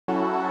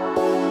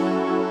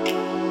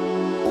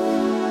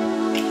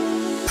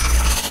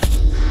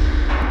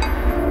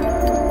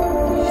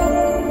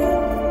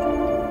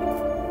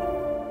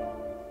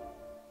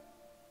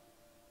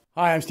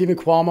Hi, I'm Stephen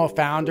Cuomo,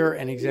 founder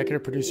and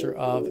executive producer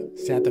of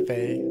Santa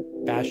Fe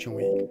Fashion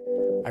Week.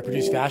 I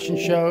produce fashion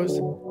shows,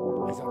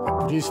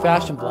 I produce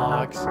fashion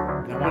blogs,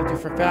 and I want to do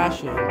for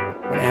fashion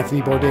what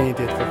Anthony Bourdain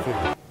did for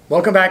food.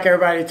 Welcome back,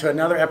 everybody, to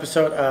another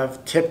episode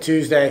of Tip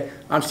Tuesday.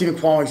 I'm Stephen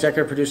Cuomo,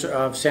 executive producer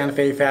of Santa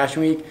Fe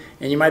Fashion Week,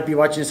 and you might be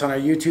watching this on our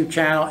YouTube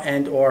channel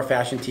and or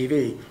Fashion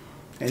TV.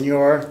 And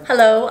you're?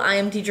 Hello, I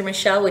am Diedre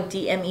Michelle with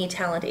DME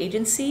Talent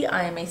Agency.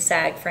 I am a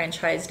SAG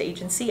franchised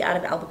agency out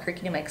of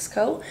Albuquerque, New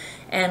Mexico,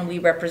 and we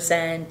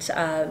represent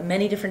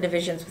many different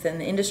divisions within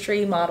the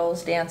industry: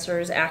 models,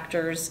 dancers,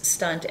 actors,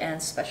 stunt,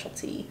 and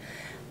specialty.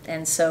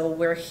 And so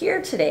we're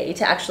here today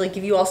to actually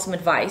give you all some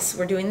advice.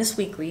 We're doing this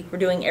weekly. We're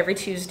doing every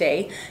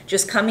Tuesday,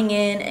 just coming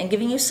in and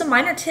giving you some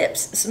minor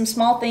tips, some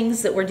small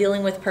things that we're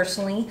dealing with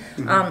personally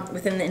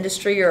within the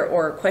industry,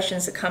 or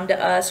questions that come to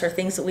us, or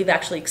things that we've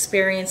actually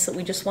experienced that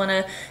we just want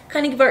to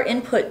kind of give our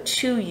input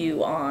to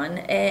you on,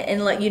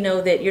 and let you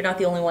know that you're not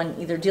the only one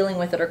either dealing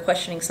with it or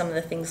questioning some of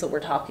the things that we're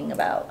talking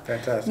about.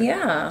 Fantastic.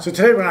 Yeah. So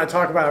today we're going to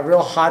talk about a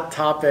real hot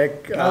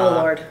topic. Oh,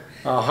 Lord.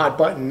 Hot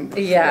button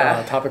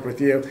topic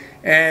with you.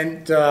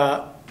 And,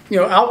 you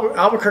know,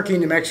 Albuquerque,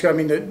 New Mexico, I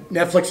mean,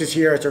 Netflix is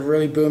here. It's a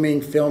really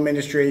booming film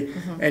industry.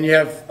 And you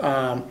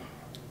have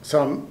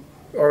some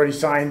already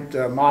signed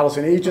models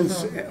and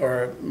agents,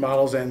 or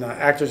models and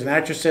actors and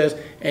actresses.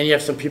 And you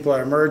have some people that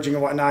are emerging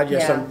and whatnot. You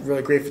have some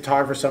really great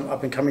photographers, some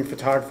up-and-coming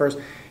photographers.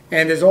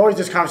 And there's always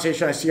this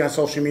conversation I see on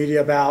social media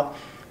about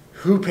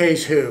who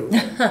pays who.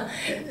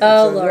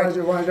 Oh, Lord.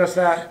 You want to address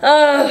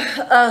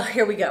that?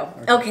 Here we go.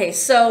 Okay,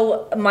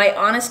 so my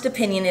honest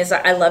opinion is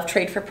I love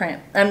trade for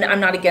print. I'm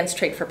not against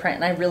trade for print,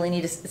 and I really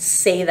need to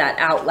say that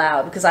out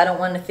loud, because I don't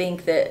want to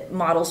think that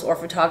models or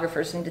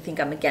photographers need to think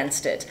I'm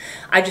against it.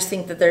 I just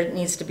think that there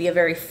needs to be a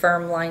very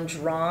firm line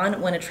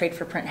drawn when a trade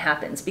for print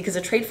happens, because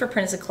a trade for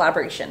print is a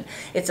collaboration.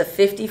 It's a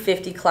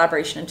 50-50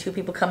 collaboration, and two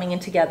people coming in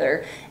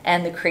together,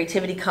 and the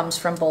creativity comes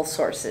from both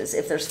sources.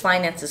 If there's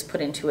finances put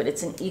into it,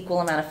 it's an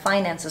equal amount of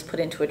finances put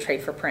into a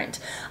trade for print.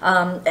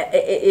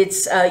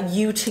 It's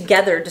you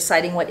together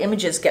deciding what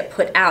images get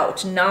put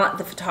out, not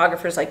the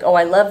photographer's like, oh,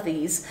 I love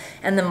these,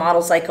 and the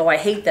model's like, oh, I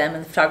hate them,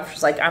 and the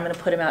photographer's like, I'm going to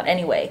put them out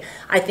anyway.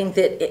 I think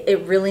that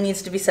it really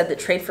needs to be said that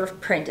trade for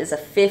print is a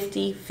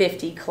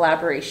 50-50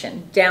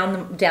 collaboration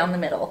down the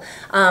middle.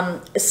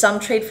 Some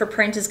trade for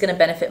print is going to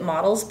benefit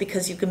models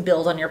because you can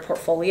build on your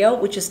portfolio,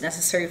 which is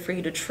necessary for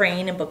you to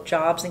train and book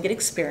jobs and get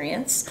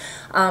experience,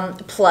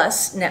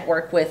 plus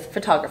network with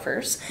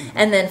photographers.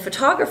 And then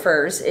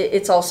photographers,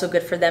 it's also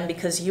good for them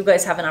because you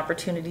guys have an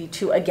opportunity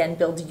to, again,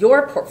 build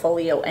your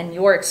portfolio and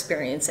your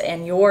experience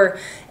and your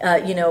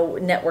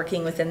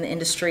networking within the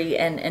industry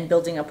and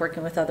building up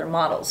working with other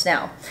models.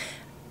 Now,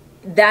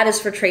 that is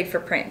for trade for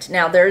print.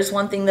 Now, there's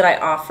one thing that I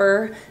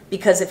offer,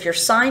 because if you're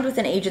signed with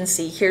an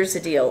agency, here's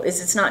the deal,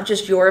 is it's not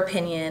just your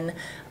opinion,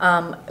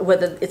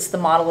 whether it's the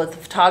model or the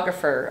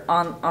photographer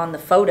on the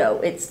photo,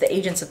 it's the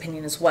agent's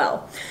opinion as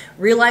well.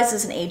 Realize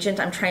as an agent,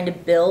 I'm trying to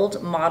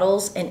build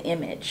models and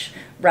image,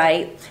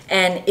 right?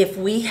 And if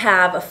we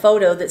have a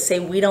photo that, say,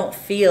 we don't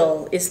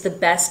feel is the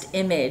best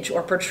image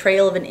or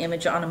portrayal of an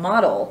image on a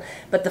model,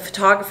 but the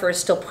photographer is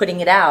still putting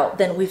it out,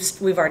 then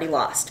we've already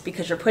lost,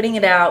 because you're putting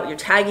it out, you're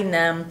tagging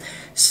them.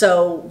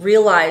 So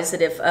realize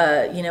that if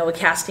a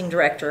casting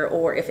director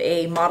or if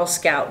a model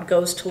scout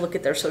goes to look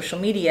at their social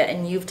media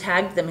and you've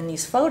tagged them in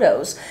these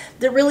photos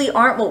that really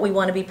aren't what we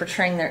want to be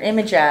portraying their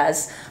image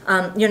as,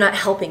 you're not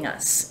helping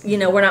us.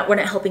 We're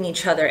not helping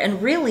each other.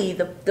 And really,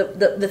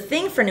 the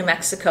thing for New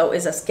Mexico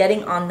is us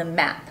getting on the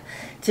map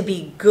to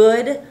be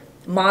good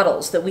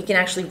models, that we can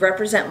actually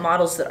represent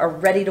models that are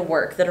ready to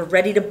work, that are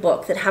ready to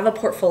book, that have a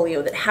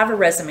portfolio, that have a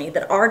resume,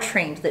 that are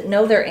trained, that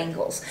know their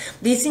angles.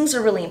 These things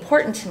are really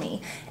important to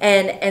me.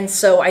 And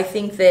so I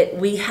think that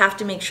we have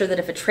to make sure that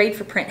if a trade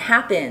for print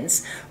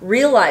happens,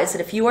 realize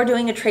that if you are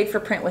doing a trade for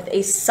print with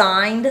a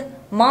signed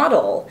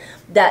model,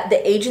 that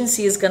the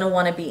agency is going to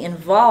want to be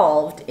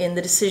involved in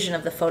the decision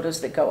of the photos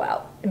that go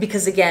out,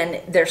 because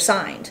again, they're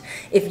signed.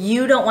 If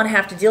you don't want to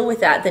have to deal with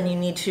that, then you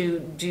need to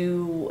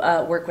do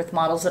work with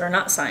models that are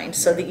not signed,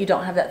 so that you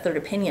don't have that third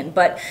opinion.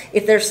 But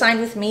if they're signed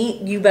with me,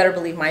 you better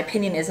believe my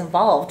opinion is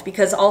involved,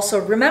 because also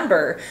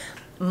remember,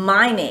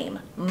 my name,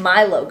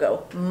 my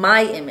logo,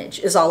 my image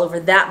is all over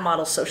that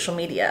model's social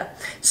media.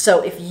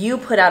 So if you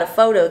put out a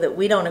photo that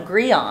we don't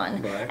agree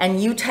on,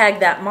 and you tag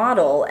that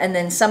model, and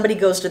then somebody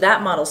goes to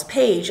that model's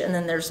page, and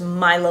then there's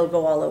my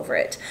logo all over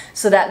it.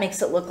 So that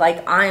makes it look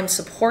like I'm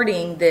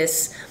supporting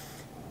this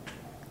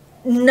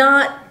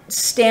not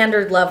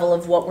standard level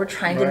of what we're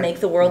trying to make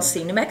the world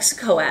see New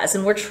Mexico as.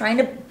 And we're trying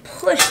to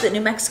push that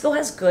New Mexico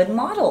has good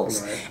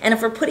models. And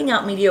if we're putting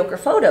out mediocre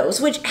photos,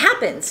 which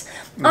happens,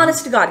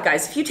 honest to God,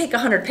 guys, if you take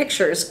 100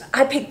 pictures,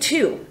 I pick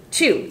two.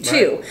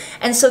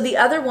 And so the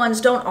other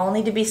ones don't all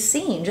need to be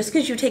seen. Just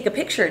because you take a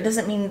picture, it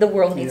doesn't mean the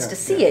world needs to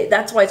see it.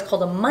 That's why it's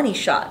called a money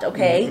shot,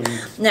 okay?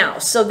 Now,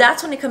 so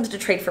that's when it comes to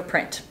trade for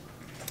print.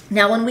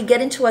 Now, when we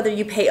get into whether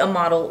you pay a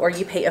model or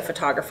you pay a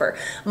photographer,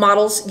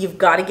 models, you've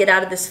got to get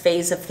out of this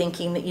phase of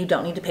thinking that you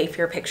don't need to pay for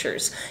your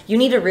pictures. You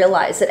need to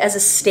realize that as a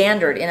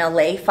standard in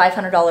LA,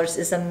 $500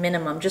 is a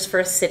minimum just for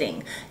a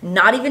sitting.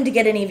 Not even to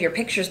get any of your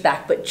pictures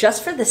back, but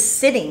just for the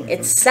sitting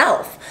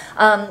itself.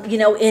 You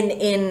know,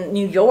 in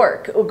New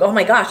York, oh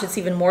my gosh, it's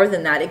even more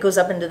than that. It goes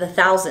up into the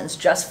thousands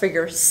just for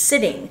your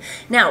sitting.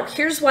 Now,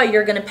 here's why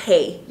you're going to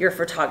pay your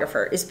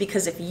photographer, is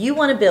because if you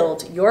want to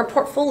build your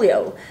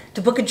portfolio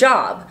to book a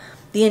job,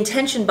 the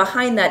intention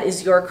behind that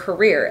is your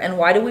career. And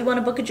why do we want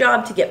to book a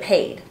job? To get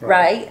paid,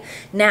 right?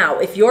 Now,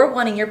 if you're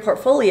wanting your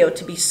portfolio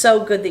to be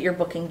so good that you're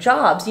booking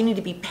jobs, you need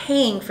to be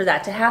paying for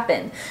that to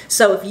happen.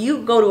 So if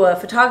you go to a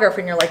photographer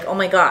and you're like, oh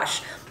my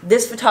gosh,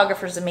 this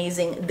photographer is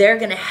amazing, they're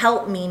going to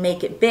help me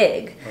make it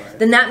big,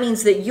 then that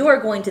means that you are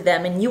going to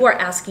them and you are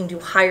asking to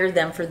hire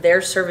them for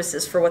their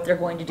services for what they're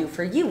going to do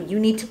for you. You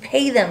need to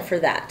pay them for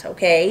that,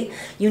 okay?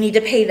 You need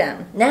to pay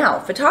them. Now,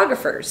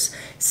 photographers,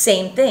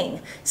 same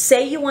thing.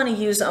 Say you want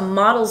to use a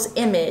model's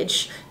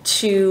image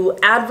to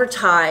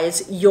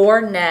advertise your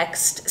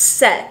next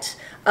set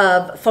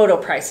of photo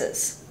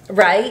prices,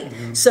 right?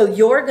 So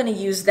you're going to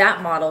use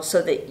that model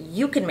so that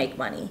you can make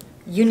money.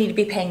 You need to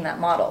be paying that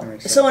model.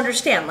 So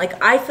understand,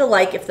 like, I feel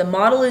like if the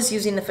model is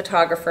using the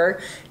photographer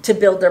to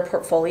build their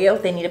portfolio,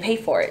 they need to pay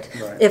for it.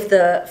 If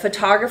the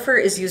photographer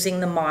is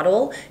using the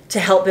model to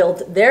help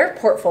build their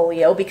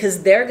portfolio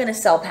because they're going to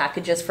sell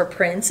packages for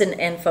prints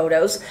and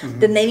photos,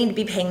 then they need to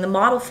be paying the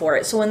model for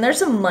it. So when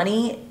there's a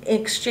money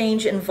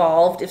exchange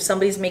involved, if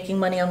somebody's making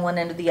money on one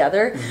end or the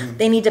other,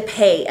 they need to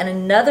pay. And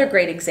another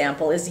great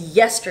example is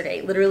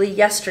yesterday, literally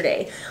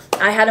yesterday,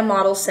 I had a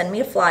model send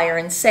me a flyer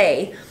and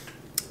say,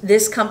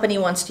 this company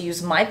wants to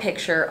use my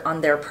picture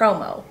on their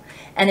promo.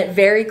 And it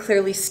very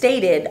clearly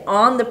stated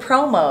on the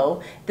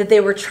promo that they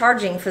were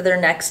charging for their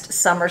next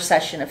summer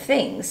session of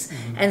things.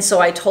 And so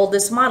I told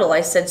this model,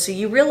 I said, so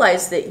you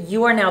realize that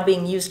you are now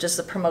being used as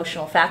the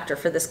promotional factor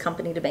for this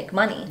company to make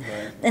money.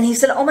 And he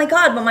said, oh my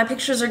God, but my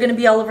pictures are going to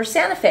be all over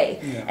Santa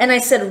Fe. And I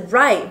said,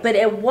 right, but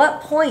at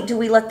what point do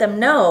we let them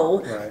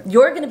know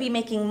you're going to be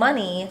making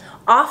money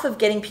off of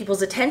getting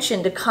people's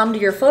attention to come to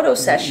your photo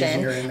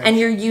session, and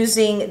you're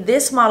using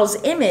this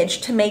model's image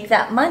to make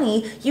that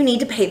money? You need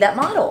to pay that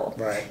model.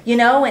 You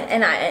know,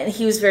 and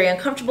he was very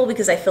uncomfortable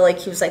because I feel like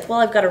he was like, well,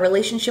 I've got a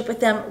relationship with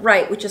them,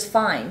 right, which is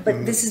fine,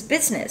 but this is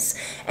business.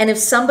 And if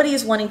somebody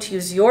is wanting to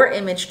use your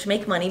image to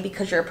make money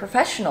because you're a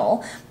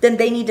professional, then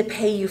they need to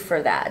pay you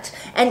for that.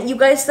 And you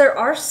guys, there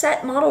are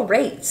set model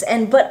rates,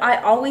 but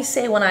I always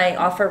say when I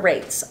offer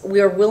rates,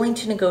 we are willing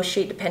to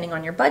negotiate depending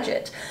on your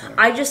budget.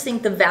 I just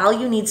think the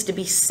value needs to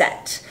be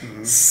set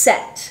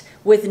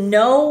with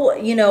no,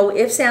 you know,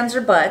 ifs, ands,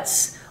 or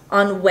buts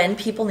on when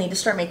people need to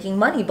start making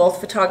money, both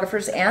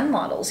photographers and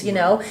models, you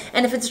know?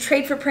 And if it's a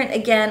trade for print,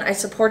 again, I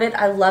support it,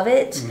 I love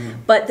it,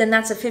 but then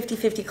that's a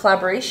 50-50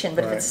 collaboration.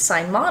 But if it's a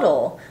signed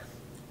model,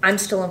 I'm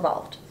still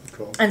involved.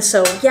 And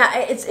so, yeah,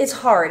 it's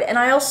hard. And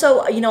I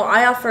also, you know,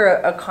 I offer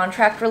a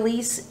contract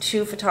release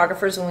to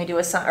photographers when we do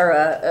a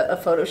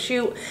photo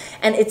shoot,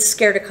 and it's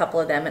scared a couple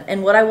of them.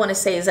 And what I want to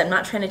say is I'm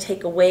not trying to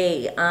take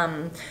away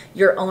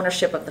your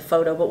ownership of the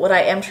photo, but what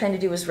I am trying to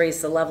do is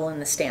raise the level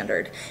and the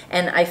standard.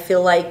 And I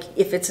feel like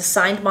if it's a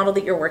signed model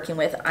that you're working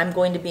with, I'm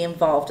going to be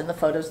involved in the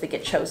photos that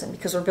get chosen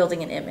because we're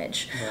building an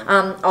image.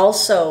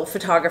 Also,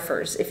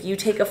 photographers, if you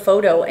take a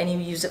photo and you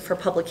use it for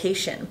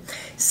publication,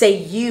 say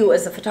you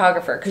as a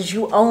photographer, because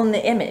you own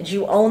the image,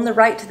 you own the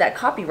right to that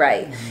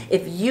copyright.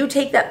 If you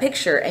take that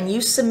picture and you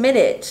submit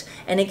it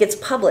and it gets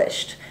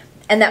published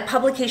and that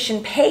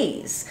publication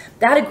pays,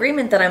 that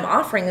agreement that I'm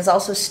offering is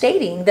also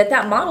stating that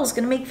that model is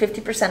going to make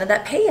 50% of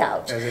that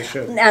payout. As they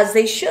should. As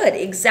they should,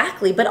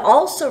 exactly. But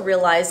also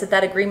realize that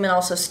that agreement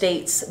also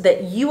states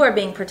that you are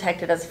being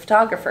protected as a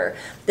photographer,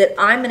 that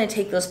I'm going to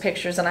take those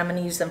pictures and I'm going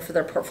to use them for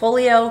their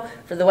portfolio,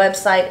 for the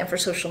website, and for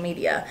social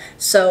media.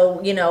 So,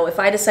 you know, if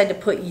I decide to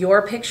put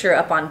your picture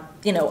up on,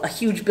 you know, a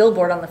huge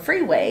billboard on the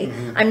freeway,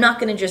 I'm not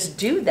going to just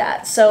do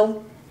that.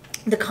 So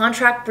the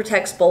contract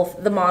protects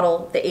both the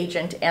model, the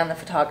agent, and the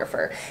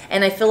photographer.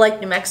 And I feel like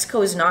New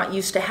Mexico is not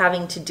used to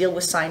having to deal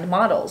with signed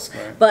models,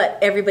 but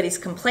everybody's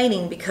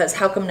complaining because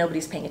how come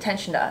nobody's paying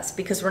attention to us?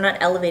 Because we're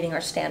not elevating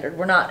our standard.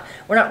 We're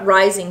not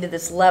rising to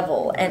this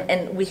level,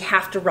 and we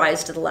have to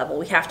rise to the level.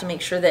 We have to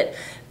make sure that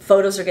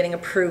photos are getting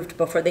approved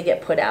before they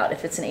get put out.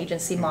 If it's an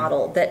agency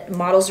model, that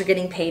models are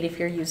getting paid if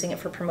you're using it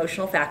for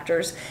promotional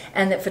factors,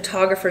 and that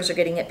photographers are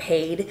getting it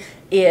paid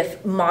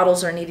if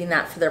models are needing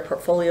that for their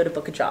portfolio to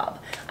book a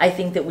job. I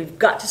think that we've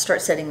got to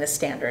start setting this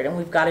standard, and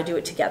we've got to do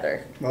it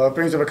together. Well, it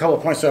brings up a couple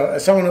of points. So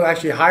as someone who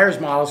actually hires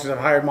models, because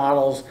I've hired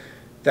models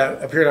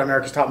that appeared on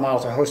America's Top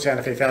Models to host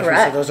Santa Fe Fashion Week,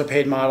 so those are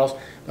paid models.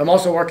 I'm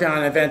also working on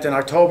an event in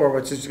October,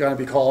 which is going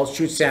to be called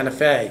Shoot Santa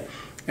Fe.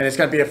 And it's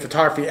going to be a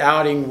photography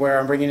outing where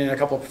I'm bringing in a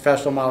couple of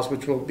professional models,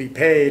 which will be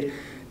paid.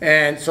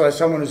 And so as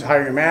someone who's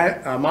hiring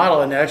a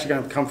model, and they're actually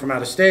going to come from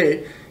out of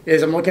state,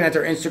 is I'm looking at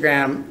their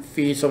Instagram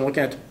feed, so I'm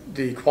looking at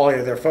the quality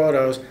of their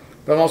photos,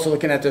 but I'm also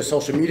looking at their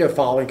social media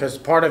following, because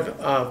part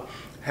of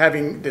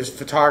having this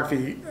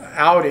photography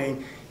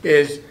outing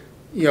is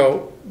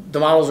the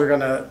models are going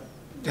to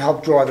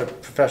help draw the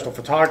professional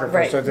photographers.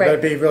 Right, so they're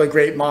going to be really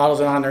great models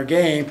and on their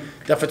game.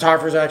 The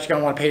photographers are actually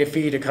going to want to pay the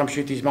fee to come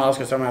shoot these models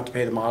because someone have to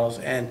pay the models.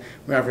 And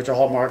remember, it's a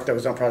Hallmark that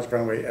was on Project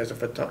Runway as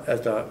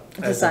a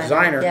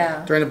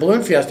designer during the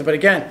Balloon Fiesta. But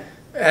again,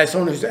 as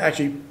someone who's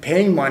actually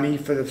paying money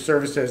for the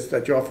services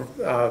that you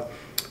offer,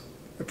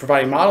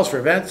 providing models for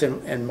events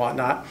and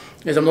whatnot,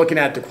 is I'm looking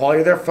at the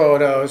quality of their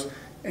photos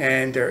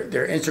and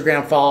their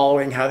Instagram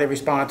following, how they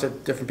respond to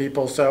different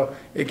people. So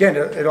again,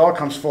 it all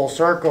comes full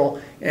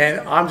circle,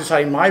 and I'm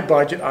deciding my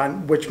budget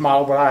on which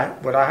model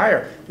would I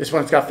hire. This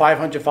one's got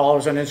 500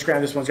 followers on Instagram.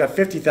 This one's got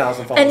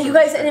 50,000 followers. And you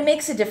guys, and it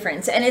makes a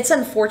difference. And it's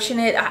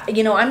unfortunate.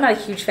 I'm not a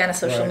huge fan of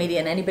social media,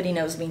 and anybody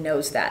knows me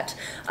knows that.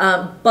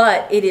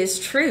 But it is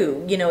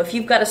true. If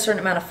you've got a certain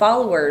amount of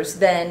followers,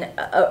 then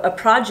a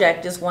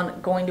project is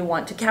going to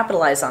want to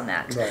capitalize on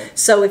that. Right.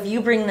 So if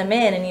you bring them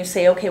in and you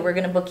say, okay, we're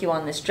going to book you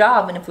on this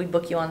job, and if we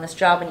book you on this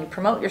job and you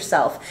promote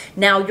yourself,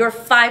 now your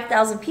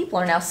 5,000 people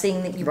are now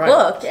seeing that you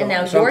booked, and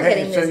now you're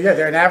getting this. So yeah,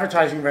 they're an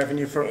advertising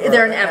revenue for.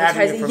 They're an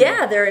advertising.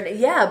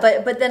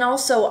 But then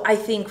also I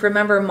think,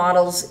 remember,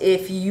 models,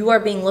 if you are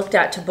being looked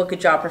at to book a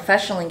job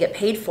professionally and get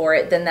paid for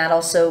it, then that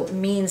also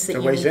means that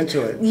you weighs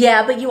into it.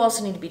 Yeah, but you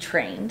also need to be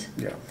trained.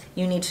 Yeah.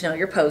 You need to know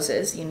your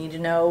poses. You need to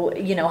know,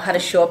 how to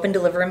show up and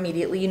deliver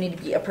immediately. You need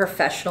to be a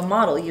professional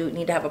model. You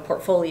need to have a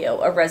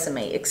portfolio, a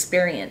resume,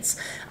 experience.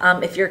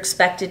 If you're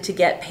expected to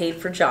get paid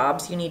for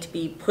jobs, you need to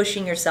be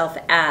pushing yourself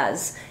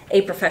as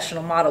a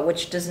professional model,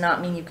 which does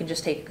not mean you can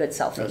just take a good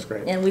selfie. That's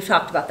great. And we've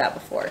talked about that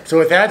before. So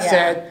with that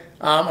said,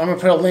 I'm going to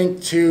put a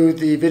link to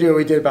the video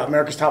we did about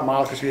America's Top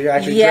Model, because we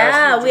actually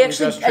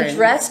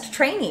addressed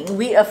training.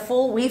 We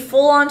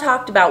full on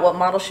talked about what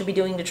models should be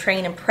doing to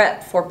train and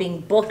prep for being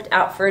booked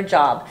out for a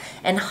job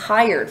and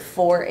hired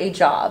for a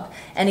job.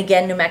 And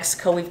again, New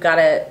Mexico, we've got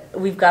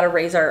to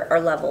raise our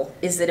level.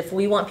 Is that if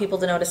we want people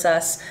to notice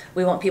us,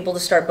 we want people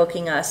to start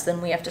booking us,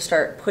 then we have to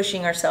start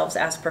pushing ourselves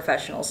as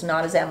professionals,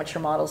 not as amateur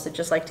models that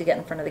just like to get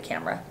in front of the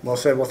camera. Well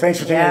said. Well, thanks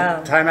for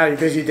taking time out of your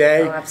busy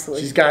day. Oh,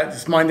 absolutely. She's got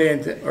this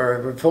Monday,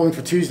 or we're filming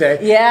for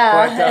Tuesday.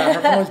 Yeah. But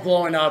her phone's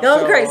blowing up.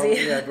 Going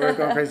crazy. Yeah, we're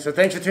going crazy. So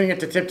thanks for tuning in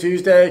to Tip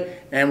Tuesday,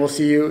 and we'll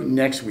see you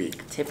next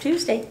week. Tip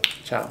Tuesday.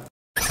 Ciao.